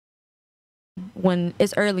when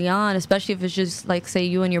it's early on, especially if it's just like, say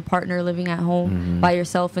you and your partner living at home by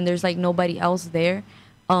yourself and there's like nobody else there,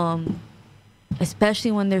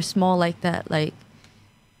 especially when they're small like that, like,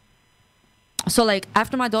 so like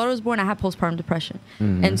after my daughter was born, I had postpartum depression.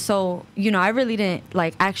 And so, you know, I really didn't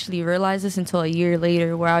like actually realize this until a year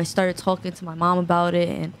later, where I started talking to my mom about it,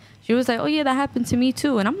 and she was like, oh yeah, that happened to me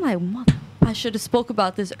too. And I'm like, mother, I should have spoke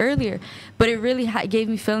about this earlier. But it really gave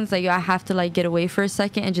me feelings like, yo, I have to like get away for a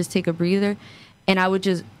second and just take a breather. And I would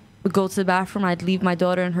just go to the bathroom. I'd leave my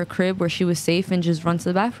daughter in her crib where she was safe and just run to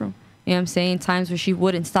the bathroom. You know what I'm saying? Times where she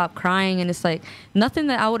wouldn't stop crying, and it's like nothing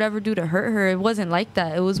that I would ever do to hurt her. It wasn't like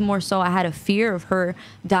that. It was more so I had a fear of her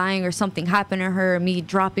dying or something happening to her, or me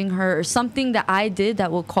dropping her, or something that I did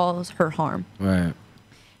that would cause her harm. Right.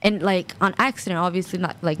 And like on accident, obviously,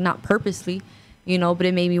 not purposely, you know, but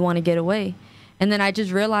it made me want to get away. And then I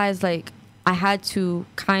just realized like I had to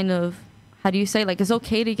kind of, how do you say, like, it's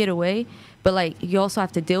okay to get away, but like you also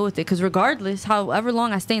have to deal with it, because regardless, however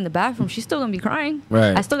long I stay in the bathroom, she's still gonna be crying.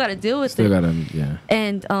 Right. I still got to deal with it. Yeah.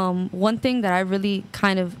 And one thing that I really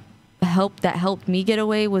kind of helped me get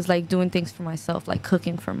away was like doing things for myself, like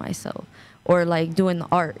cooking for myself, or like doing the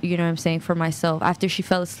art, you know what I'm saying, for myself. After she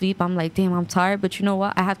fell asleep, I'm like, damn, I'm tired, but you know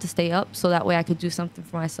what? I have to stay up so that way I could do something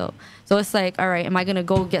for myself. So it's like, all right, am I gonna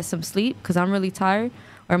go get some sleep because I'm really tired?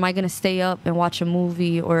 Or am I going to stay up and watch a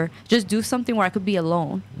movie, or just do something where I could be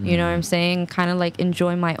alone? You know what I'm saying? Kind of like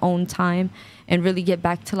enjoy my own time and really get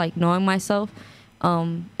back to like knowing myself.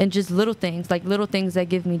 And just little things that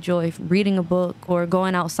give me joy. Reading a book or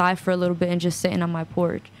going outside for a little bit and just sitting on my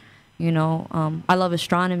porch. You know, I love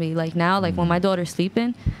astronomy. Like now, like when my daughter's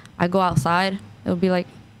sleeping, I go outside. It'll be like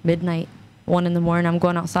midnight, 1 in the morning. I'm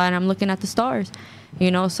going outside and I'm looking at the stars. You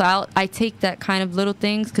know, so I take that kind of little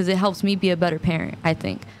things because it helps me be a better parent, I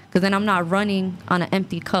think. Because then I'm not running on an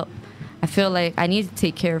empty cup. I feel like I need to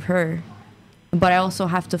take care of her, but I also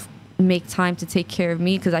have to make time to take care of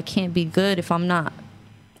me, because I can't be good if I'm not,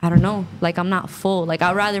 I don't know, like I'm not full. Like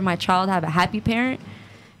I'd rather my child have a happy parent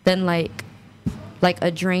than like a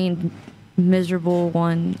drained, miserable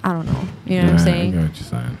one. I don't know. You know what I'm saying? I get what you're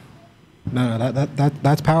saying. No,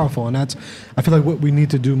 that's powerful, and that's, I feel like what we need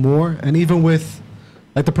to do more, and even with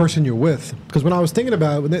like the person you're with. Because when I was thinking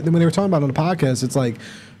about it, when they were talking about it on the podcast, it's like,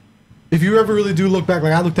 if you ever really do look back,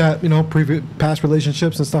 like I looked at, you know, past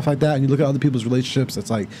relationships and stuff like that, and you look at other people's relationships, it's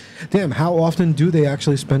like, damn, how often do they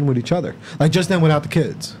actually spend with each other? Like just then without the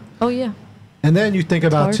kids. Oh, yeah. And then you think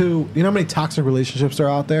about, too, you know how many toxic relationships are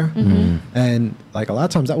out there? And like a lot of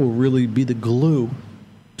times that will really be the glue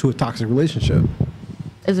to a toxic relationship.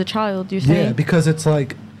 As a child, you're saying? Yeah, because it's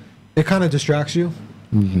like, it kind of distracts you.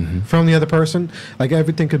 From the other person. Like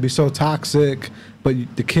everything could be so toxic, but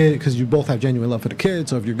the kid, because you both have genuine love for the kid,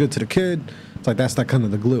 so if you're good to the kid, it's like that's not kind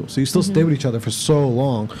of the glue. So you still stay with each other for so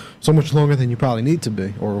long, so much longer than you probably need to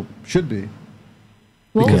be or should be,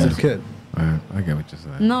 because of the kid. I get what you're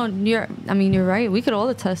saying. No, you're right. We could all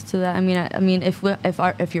attest to that. I mean,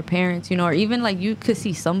 if your parents, you know, or even like you could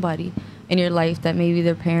see somebody in your life that maybe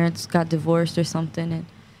their parents got divorced or something, and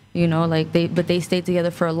you know, like they stayed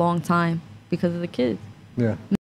together for a long time because of the kids. Yeah.